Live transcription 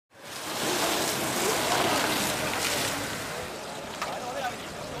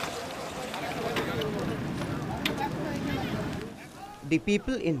The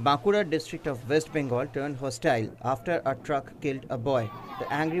people in Bankura district of West Bengal turned hostile after a truck killed a boy. The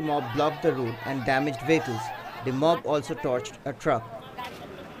angry mob blocked the road and damaged vehicles. The mob also torched a truck.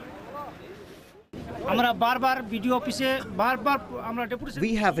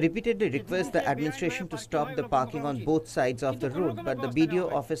 We have repeatedly requested the administration to stop the parking on both sides of the road, but the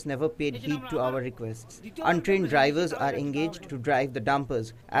BDO office never paid heed to our requests. Untrained drivers are engaged to drive the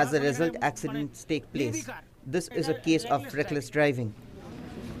dumpers. As a result, accidents take place. This is a case of reckless driving.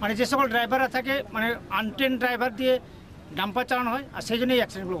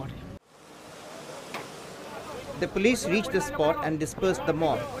 The police reached the spot and dispersed the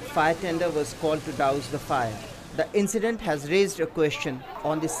mob. Fire tender was called to douse the fire. The incident has raised a question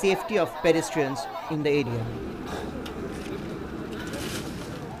on the safety of pedestrians in the area.